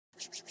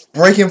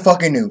Breaking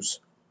fucking news.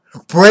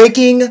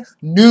 Breaking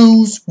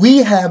news. We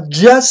have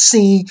just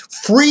seen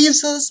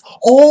Frieza's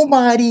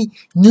almighty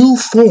new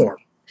form.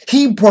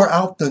 He brought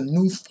out the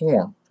new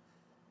form.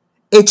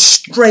 It's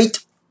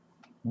straight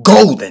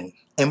golden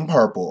and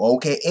purple,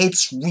 okay?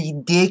 It's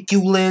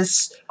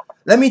ridiculous.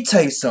 Let me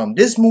tell you something.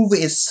 This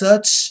movie is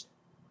such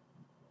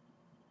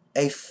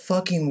a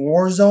fucking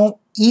war zone.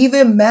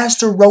 Even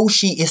Master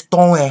Roshi is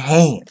throwing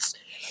hands.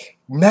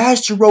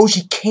 Master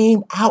Roshi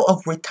came out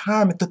of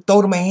retirement to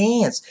throw them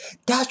hands.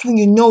 That's when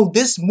you know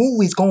this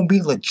movie is going to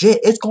be legit.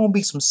 It's going to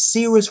be some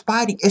serious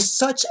fighting. It's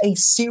such a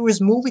serious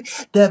movie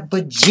that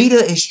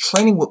Vegeta is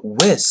training with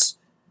Whis,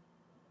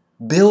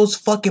 Bill's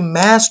fucking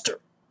master.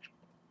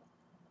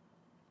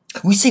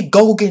 We see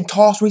Goku getting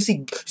tossed. We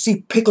see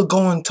Piccolo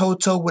going toe to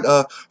toe with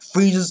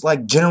Frieza's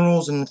like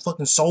generals and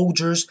fucking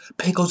soldiers.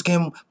 Piccolo's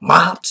getting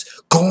mopped.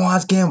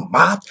 Gohan's getting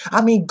mopped.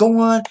 I mean,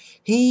 Gohan,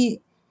 he's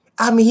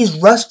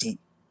rusty.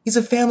 He's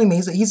a family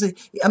man.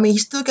 He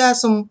still got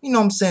some, you know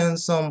what I'm saying,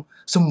 some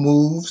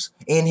moves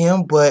in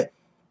him, but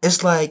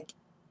it's like,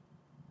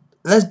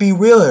 let's be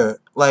real here.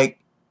 Like,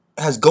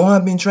 has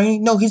Gohan been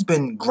training? No, he's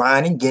been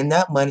grinding, getting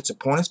that money,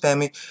 supporting his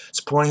family,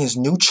 supporting his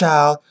new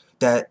child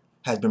that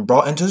has been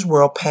brought into his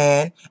world,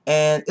 Pan.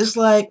 And it's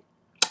like,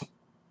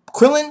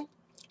 Krillin,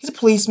 he's a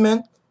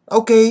policeman.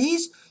 Okay, he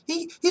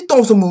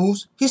throwing some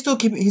moves. He's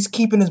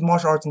keeping his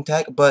martial arts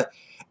intact. But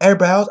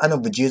everybody else, I know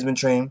Vegeta's been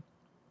training.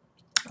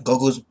 It's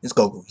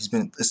Goku.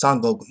 It's son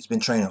Goku. He's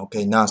been training.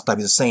 Okay, non-stop.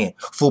 He's a Saiyan,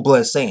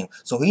 full-blooded Saiyan.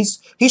 So he's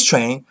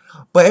training.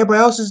 But everybody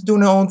else is doing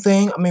their own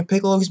thing. I mean,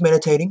 Piccolo, he's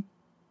meditating.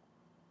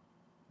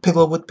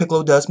 What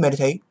Piccolo does,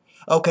 meditate.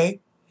 Okay,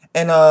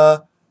 and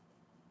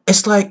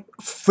it's like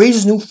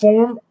Frieza's new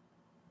form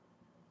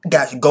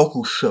got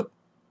Goku shook.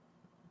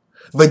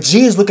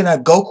 Vegeta's looking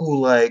at Goku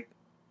like,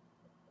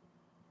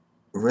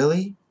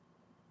 really?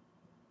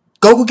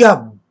 Goku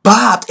got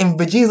bopped, and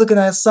Vegeta's looking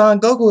at Son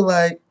Goku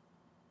like,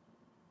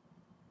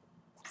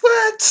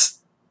 what?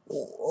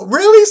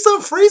 Really?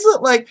 Some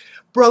Frieza? Like,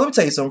 bro, let me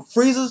tell you something.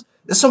 Frieza's,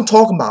 that's what I'm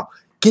talking about.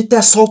 Get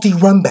that salty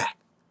run back.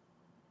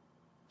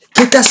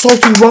 Get that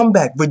salty run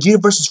back.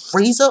 Vegeta versus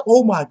Frieza?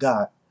 Oh my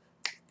god.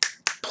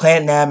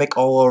 Planet Namek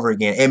all over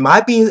again. It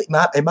might be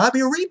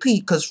a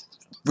repeat because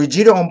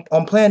Vegeta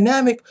on Planet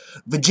Namek,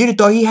 Vegeta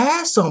thought he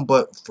had some,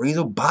 but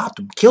Frieza bopped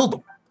him, killed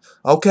him.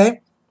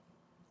 Okay?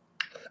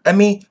 I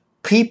mean,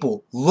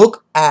 people,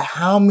 look at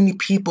how many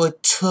people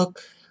it took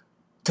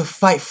to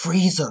fight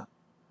Frieza.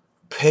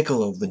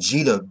 Piccolo,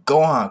 Vegeta,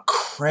 Gohan,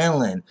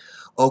 Krillin,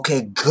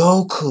 okay,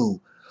 Goku.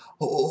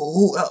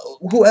 Who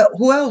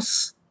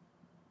else?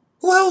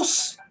 Who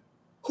else?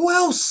 Who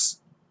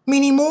else?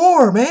 Many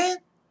more, man.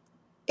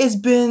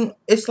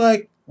 It's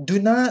like,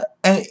 do not,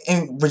 and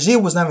Vegeta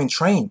was not even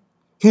trained.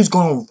 He was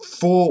going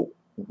full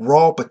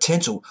raw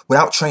potential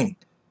without training.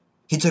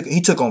 He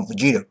took on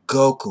Vegeta,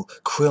 Goku,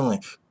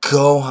 Krillin,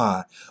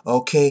 Gohan.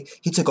 Okay,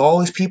 he took all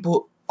these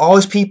people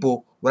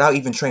without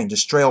even training,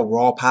 just straight out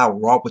raw power,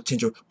 raw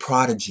potential,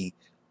 prodigy.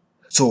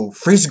 So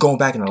Frieza's going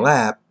back in the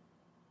lab,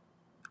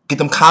 get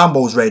them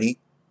combos ready,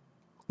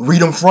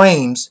 read them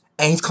frames,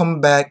 and he's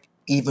coming back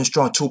even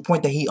strong to a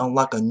point that he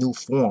unlocked a new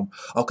form.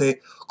 Okay,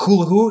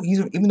 Cooler,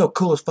 even though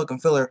Cooler's fucking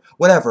filler,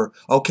 whatever.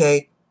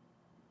 Okay,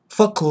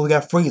 fuck Cooler, we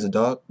got Frieza,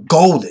 dog,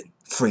 golden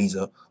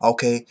Frieza.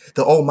 Okay,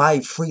 the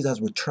almighty Frieza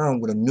has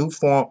returned with a new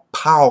form,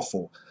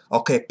 powerful.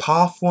 Okay,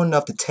 powerful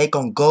enough to take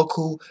on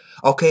Goku.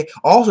 Okay,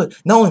 also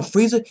not only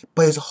Frieza,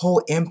 but his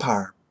whole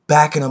empire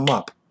backing him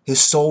up,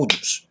 his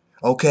soldiers.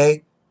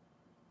 Okay,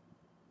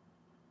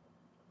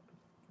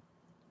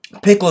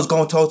 Piccolo's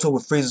going toe to toe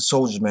with Frieza's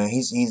soldiers, man.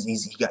 He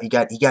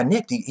got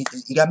nicked.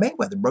 He got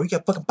Mayweather, bro. He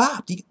got fucking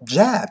bopped. He got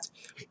jabbed.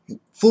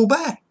 Full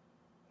back.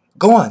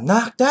 Gone,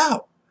 knocked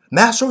out.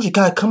 Master Roshi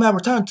gotta come out of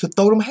return to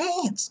throw them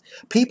hands.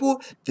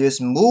 People,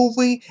 this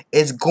movie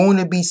is going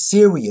to be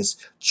serious.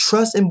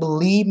 Trust and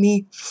believe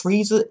me,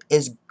 Frieza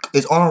is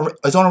on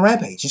a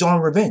rampage. He's on a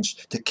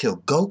revenge to kill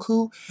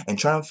Goku and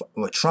Trunks.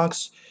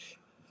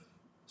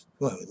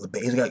 Well,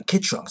 he's got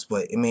Kid Trunks,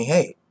 but I mean,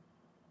 hey,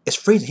 it's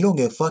Frieza. He don't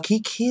give a fuck.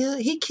 He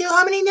killed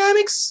how many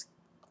Nameks?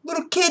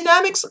 Little kid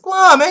Nameks? Come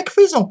on, man.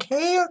 Frieza don't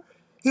care.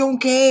 He don't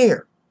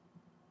care.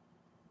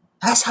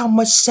 That's how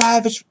much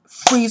savage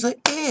Frieza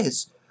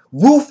is.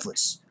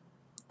 Ruthless.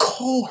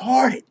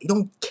 Cold-hearted. He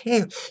don't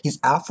care. He's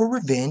out for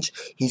revenge.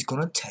 He's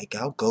gonna take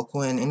out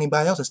Goku and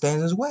anybody else that stands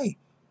in his way.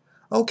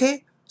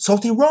 Okay?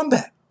 Salty run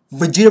back.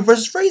 Vegeta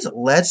versus Frieza.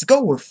 Let's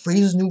go. With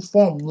Frieza's new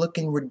form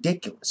looking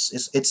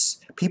ridiculous. It's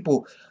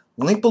people,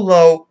 link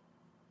below.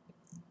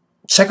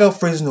 Check out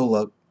Frieza's new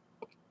look.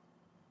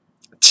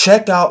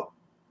 Check out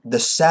the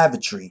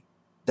savagery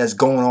that's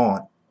going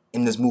on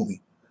in this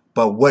movie.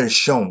 But what is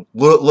shown. A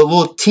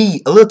little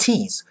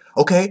tease.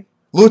 Okay?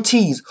 Little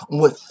tease on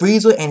what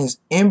Frieza and his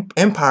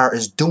empire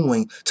is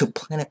doing to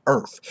planet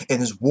Earth and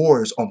his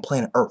warriors on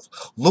planet Earth.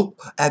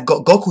 Look at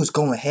Goku's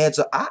going heads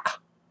up.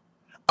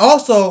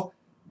 Also,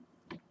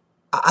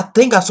 I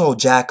think I saw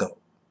Jacko.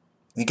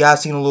 You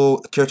guys seen a little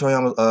Akira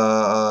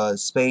Toriyama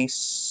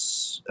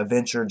space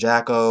adventure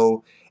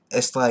Jacko?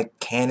 it's like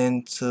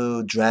canon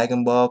to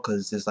Dragon Ball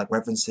because there's like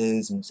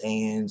references and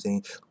Saiyans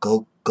and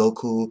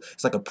Goku.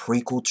 It's like a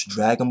prequel to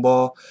Dragon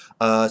Ball.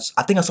 I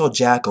think I saw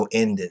Jacko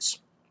in this.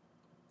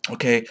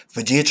 Okay,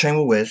 Vegeta trained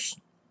with Whis.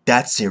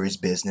 That's serious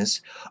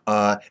business.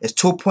 It's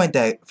to a point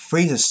that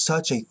Frieza is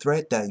such a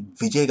threat that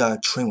Vegeta gotta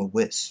train with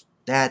Whis.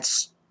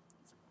 That's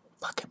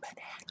fucking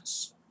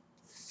bananas.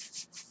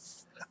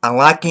 I'm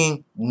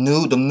liking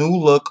the new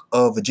look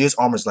of Vegeta's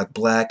armor is like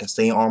black and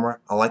Saiyan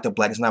armor. I like the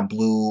black. It's not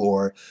blue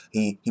or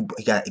he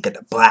got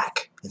the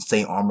black and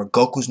Saiyan armor.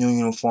 Goku's new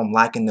uniform.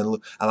 Liking the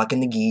look. I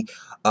liking the gi.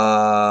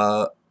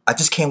 I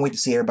just can't wait to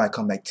see everybody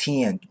come back.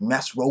 Tien,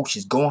 Master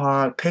Roshi,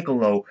 Gohan,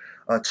 Piccolo,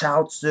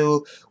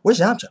 Chaozu. Where's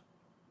Yamcha?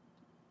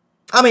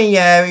 I mean,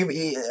 yeah.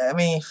 I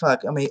mean,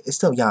 fuck. I mean, it's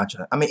still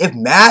Yamcha. I mean, if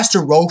Master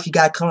Roshi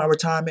got come out of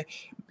retirement,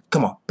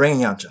 come on, bring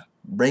in Yamcha.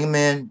 Bring him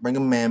in. Bring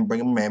him in. Bring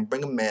him in.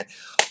 Bring him in.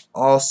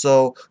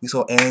 Also, we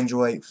saw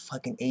Android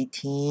fucking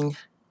 18.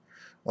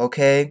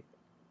 Okay.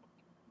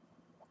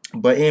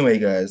 But anyway,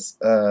 guys,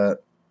 I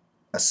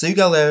see you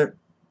guys later.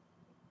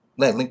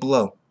 Link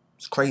below.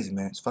 It's crazy,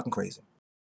 man. It's fucking crazy.